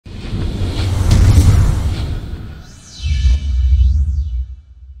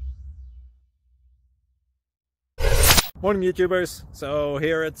Morning YouTubers. So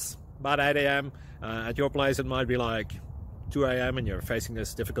here it's about 8 a.m. At your place it might be like 2 a.m. and you're facing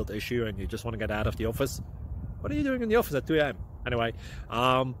this difficult issue and you just want to get out of the office. What are you doing in the office at 2 a.m.? Anyway,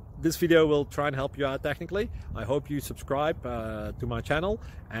 this video will try and help you out technically. I hope you subscribe to my channel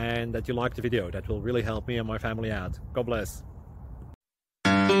and that you like the video. That will really help me and my family out. God bless.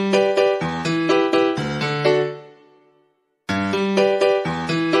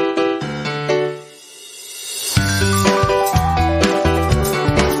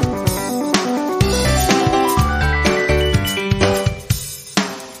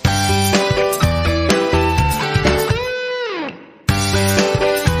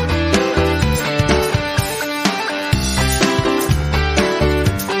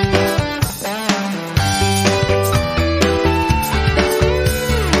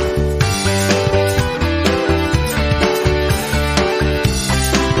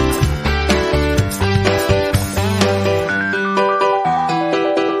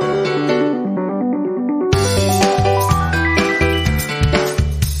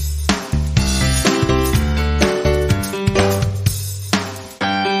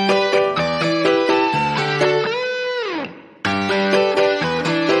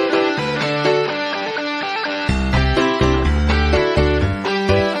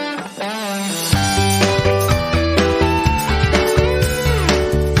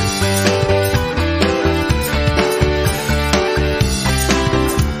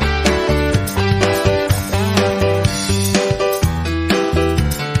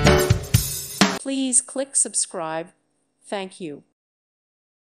 Please click subscribe. Thank you.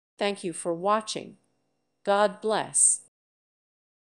 Thank you for watching. God bless.